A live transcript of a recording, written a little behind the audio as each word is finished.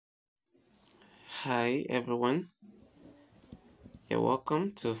Hi everyone, you're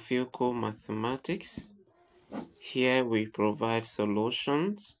welcome to Philco Mathematics. Here we provide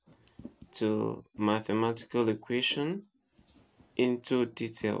solutions to mathematical equation into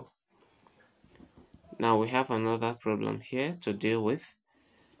detail. Now we have another problem here to deal with.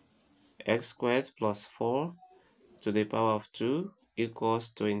 X squared plus 4 to the power of 2 equals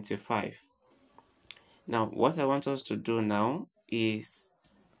 25. Now what I want us to do now is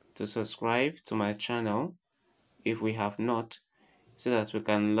to subscribe to my channel if we have not, so that we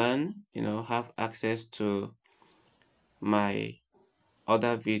can learn, have access to my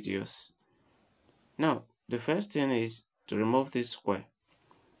other videos. Now, the first thing is to remove this square.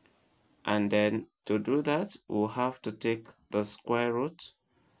 And then to do that, we'll have to take the square root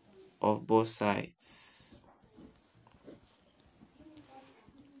of both sides.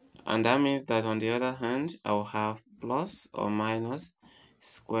 And that means that on the other hand, I'll have plus or minus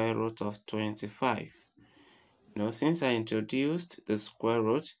square root of 25. Since I introduced the square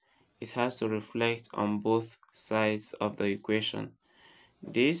root, it has to reflect on both sides of the equation.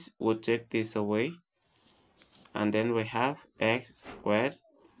 This will take this away, and then we have x squared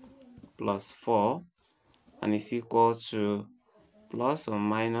plus 4 and is equal to plus or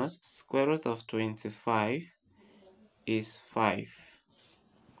minus square root of 25 is 5.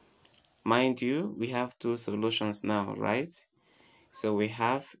 Mind you, we have two solutions now, right? So we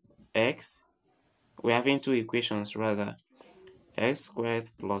have we're having two equations rather. X squared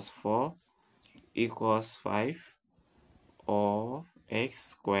plus 4 equals 5, or x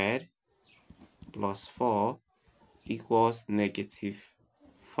squared plus 4 equals negative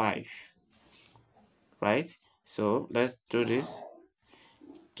 5, right? So let's do this.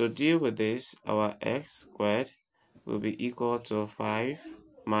 To deal with this, our x squared will be equal to 5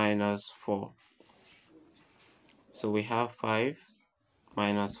 minus 4. So we have 5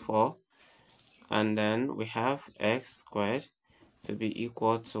 minus 4, and then we have x squared to be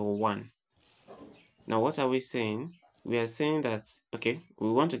equal to 1. Now what are we saying? We are saying that, okay, we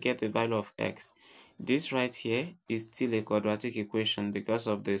want to get the value of x. This right here is still a quadratic equation because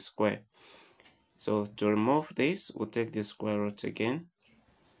of the square. So to remove this, we'll take the square root again.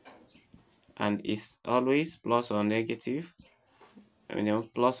 And it's always plus or negative,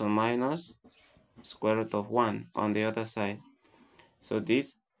 plus or minus square root of 1 on the other side. So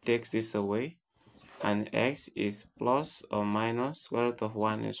this takes this away, and x is plus or minus square root of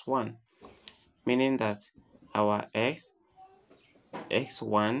 1 is 1, meaning that our x1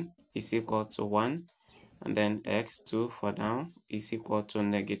 is equal to 1, and then x2 for now is equal to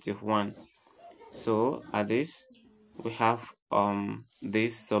negative 1. So at this, we have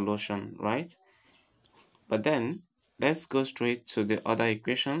this solution, right? But then let's go straight to the other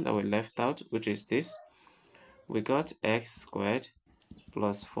equation that we left out, which is this. We got x squared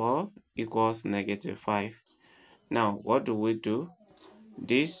plus 4 equals negative 5. Now what do?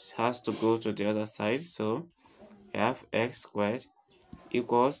 This has to go to the other side, so we have x squared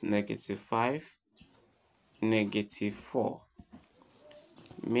equals negative 5 negative 4,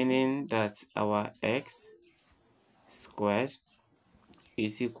 meaning that our x squared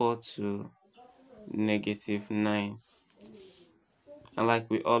is equal to negative 9. And like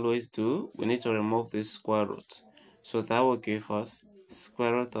we always do, we need to remove this square root. So that will give us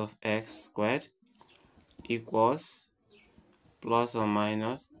square root of x squared equals plus or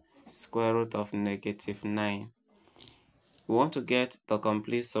minus square root of negative 9. We want to get the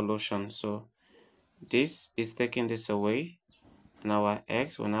complete solution, so this is taking this away, and our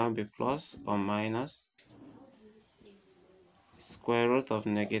x will now be plus or minus square root of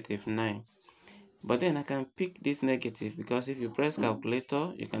negative 9. But then I can pick this negative, because if you press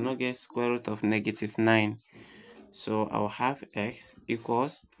calculator, you cannot get square root of negative 9. So I'll have x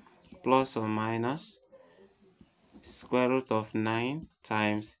equals plus or minus square root of 9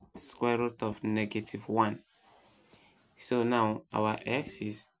 times square root of negative 1. So now our x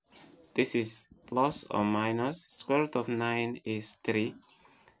this is plus or minus square root of 9 is 3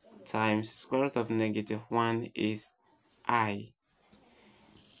 times square root of negative 1 is I.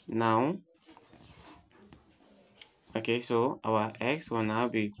 Now, okay, so our x will now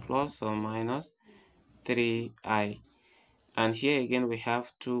be plus or minus 3i. And here again we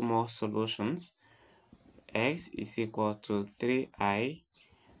have two more solutions. X is equal to 3i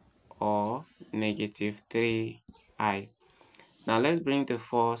or negative 3i. Now let's bring the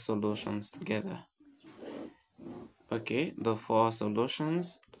four solutions together. Okay, the four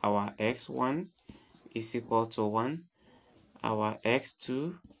solutions, our x1 is equal to 1, our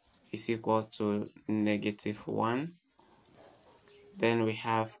x2 is equal to negative 1, then we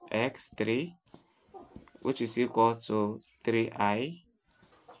have x3, which is equal to 3i,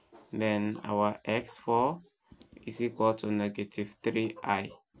 then our x4 is equal to negative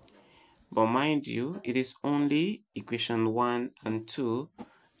 3i. But mind you, it is only equation 1 and 2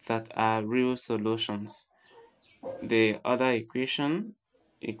 that are real solutions. The other solution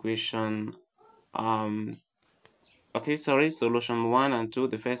 1 and 2,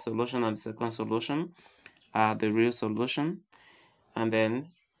 the first solution and the second solution are the real solution, and then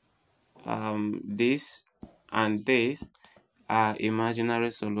this and this are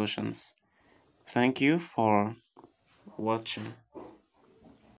imaginary solutions. Thank you for watching.